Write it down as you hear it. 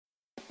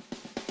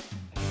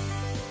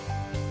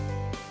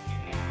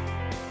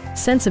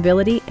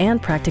Sensibility and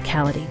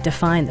practicality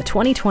define the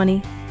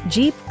 2020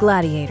 Jeep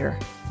Gladiator.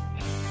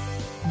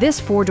 This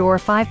four-door,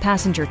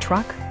 five-passenger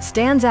truck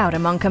stands out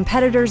among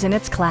competitors in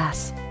its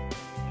class.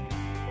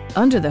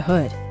 Under the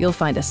hood, you'll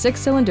find a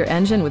six-cylinder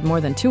engine with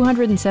more than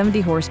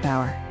 270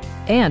 horsepower.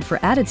 And for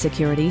added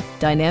security,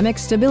 dynamic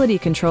stability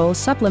control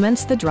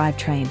supplements the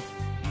drivetrain.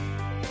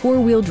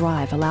 Four-wheel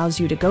drive allows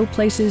you to go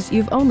places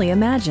you've only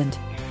imagined.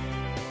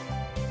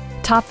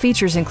 Top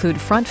features include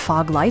front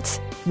fog lights,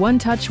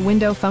 one-touch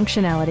window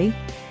functionality,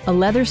 a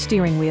leather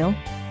steering wheel,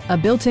 a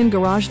built-in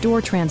garage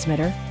door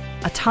transmitter,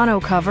 a tonneau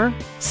cover,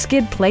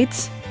 skid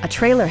plates, a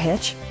trailer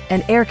hitch,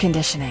 and air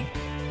conditioning.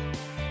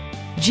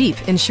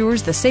 Jeep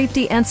ensures the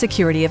safety and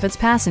security of its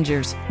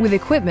passengers with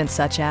equipment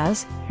such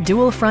as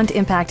dual front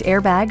impact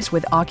airbags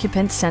with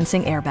occupant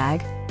sensing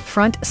airbag,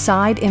 front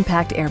side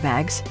impact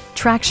airbags,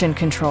 traction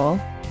control,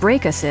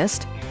 brake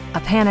assist, a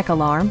panic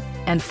alarm,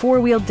 and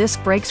four-wheel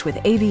disc brakes with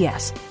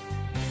ABS.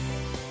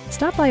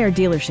 Stop by our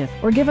dealership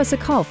or give us a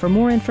call for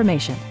more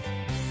information.